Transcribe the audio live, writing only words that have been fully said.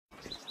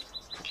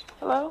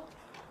Hello?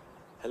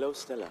 Hello,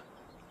 Stella.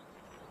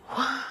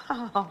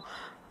 Wow.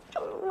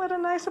 What a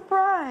nice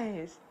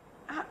surprise.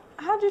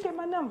 How'd you get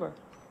my number?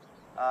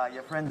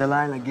 Your friend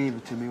Delilah gave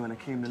it to me when I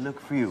came to look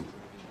for you.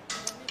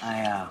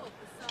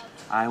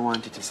 I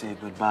wanted to say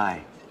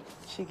goodbye.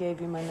 She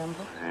gave you my number?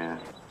 Yeah.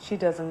 She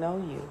doesn't know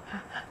you.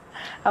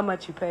 How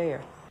much you pay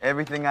her?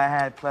 Everything I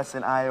had plus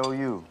an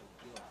IOU.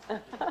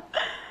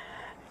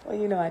 Well,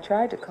 you know, I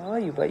tried to call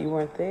you, but you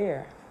weren't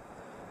there.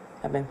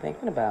 I've been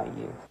thinking about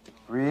you.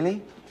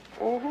 Really?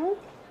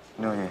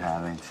 Mm-hmm. No, you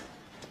haven't.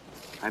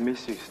 I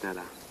miss you,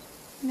 Stella.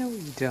 No,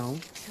 you don't.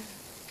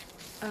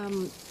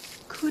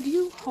 Could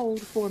you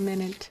hold for a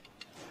minute?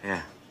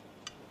 Yeah.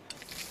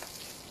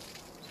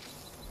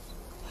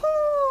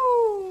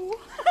 Ooh.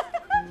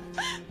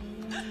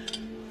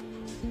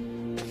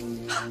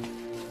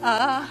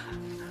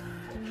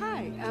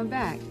 Hi, I'm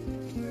back.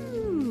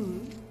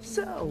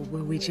 So,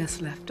 where we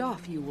just left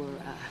off, you were,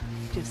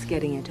 just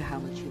getting into how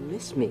much you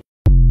missed me.